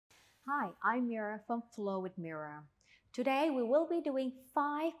Hi, I'm Mira from Flow with Mira. Today we will be doing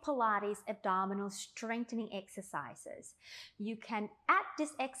 5 Pilates abdominal strengthening exercises. You can add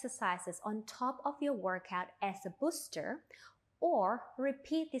these exercises on top of your workout as a booster or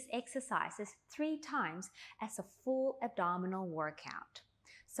repeat these exercises 3 times as a full abdominal workout.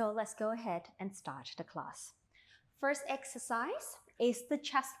 So let's go ahead and start the class. First exercise is the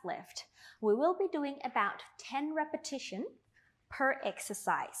chest lift. We will be doing about 10 repetitions per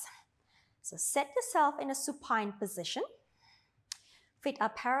exercise. So set yourself in a supine position. Feet are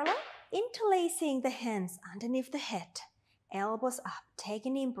parallel, interlacing the hands underneath the head. Elbows up, take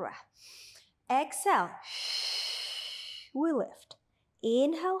an in breath. Exhale, we lift.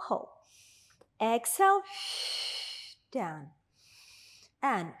 Inhale, hold. Exhale, down.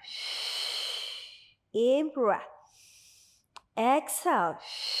 And in breath. Exhale.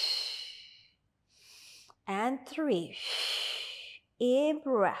 And 3. In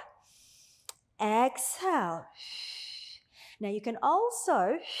breath. Exhale. Now you can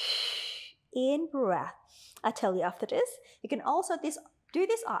also, in breath, I'll tell you after this, you can also do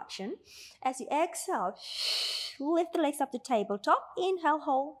this option. As you exhale, lift the legs up to tabletop, inhale,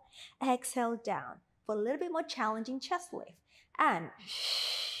 hold, exhale, down, for a little bit more challenging chest lift. And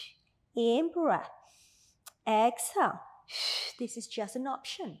in breath, exhale, this is just an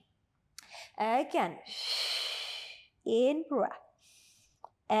option. Again, in breath.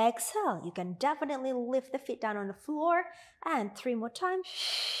 Exhale, you can definitely lift the feet down on the floor. And 3 more times.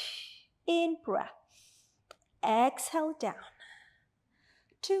 In breath. Exhale, down.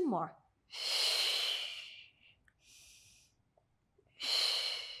 2 more.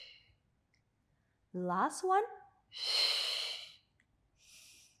 Last one.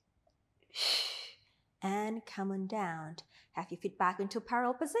 And come on down. Have your feet back into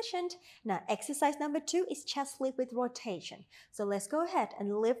parallel position. Now, exercise number 2 is chest lift with rotation. So let's go ahead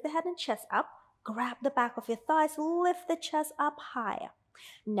and lift the head and chest up. Grab the back of your thighs, lift the chest up higher.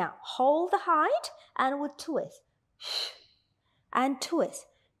 Now, hold the height and we'll twist. And twist.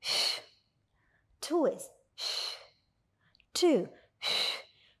 Twist. 2.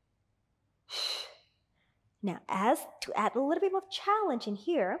 Now, to add a little bit more challenge in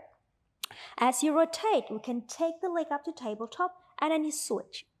here, as you rotate, we can take the leg up to tabletop and then you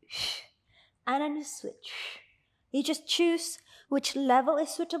switch. And then you switch. You just choose which level is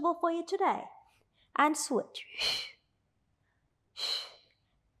suitable for you today. And switch.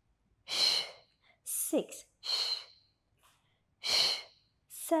 6.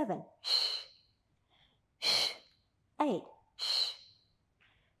 7. 8.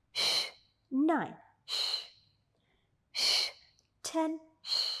 9. 10.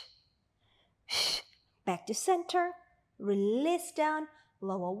 Back to center, release down,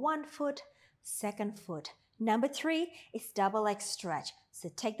 lower 1 foot, 2nd foot. Number 3 is double leg stretch. So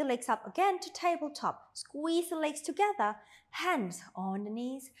take the legs up again to tabletop. Squeeze the legs together, hands on the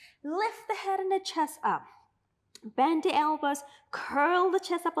knees. Lift the head and the chest up. Bend the elbows, curl the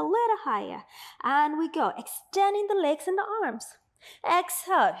chest up a little higher. And we go, extending the legs and the arms.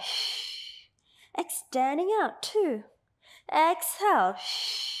 Exhale, extending out 2. Exhale,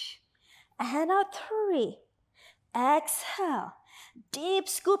 and out 3. Exhale. Deep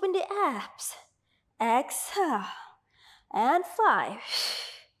scoop in the abs. Exhale. And 5.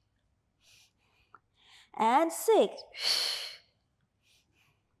 And 6.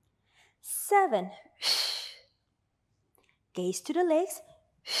 7. Gaze to the legs.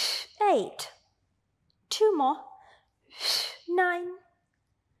 8. 2 more. 9.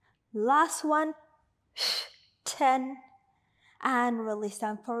 Last one. 10. And release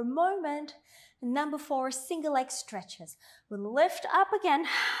down for a moment. Number 4, single leg stretches. We'll lift up again,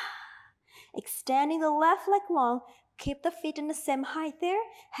 extending the left leg long. Keep the feet in the same height there.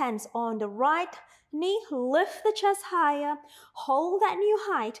 Hands on the right knee. Lift the chest higher. Hold that new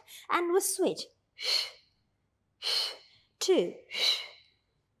height. And we'll switch. 2,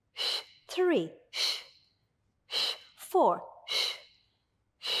 3, 4,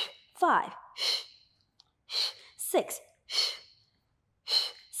 5, 6,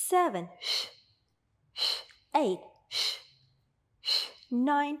 7, 8,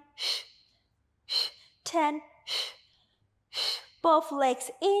 9, 10. Both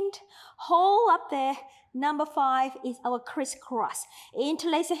legs in. Hold up there. Number 5 is our crisscross.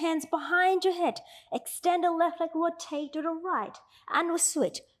 Interlace your hands behind your head. Extend the left leg, rotate to the right. And we'll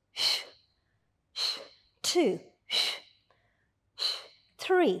switch. 2,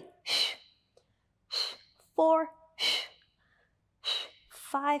 3, 4,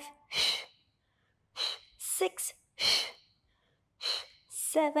 5, 6,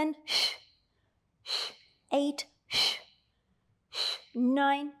 7, 8,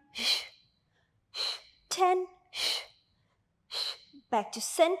 9, 10. Back to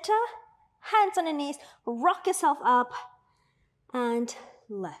center. Hands on the knees. Rock yourself up. And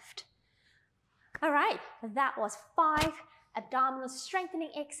lift. All right, that was 5 abdominal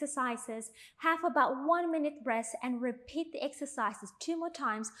strengthening exercises. Have about 1 minute rest and repeat the exercises 2 more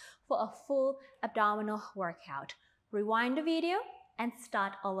times for a full abdominal workout. Rewind the video and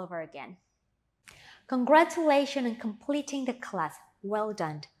start all over again. Congratulations on completing the class. Well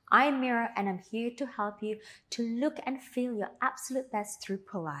done. I'm Mira and I'm here to help you to look and feel your absolute best through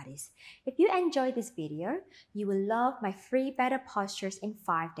Pilates. If you enjoyed this video, you will love my free Better Postures in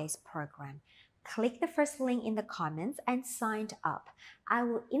 5 Days program. Click the first link in the comments and sign up. I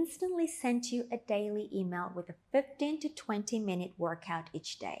will instantly send you a daily email with a 15 to 20 minute workout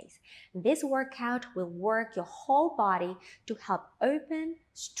each day. This workout will work your whole body to help open,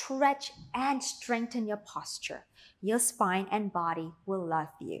 stretch, and strengthen your posture. Your spine and body will love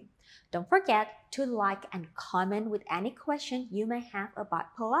you. Don't forget to like and comment with any question you may have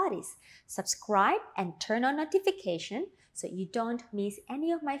about Pilates. Subscribe and turn on notifications so you don't miss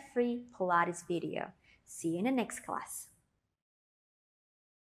any of my free Pilates video. See you in the next class.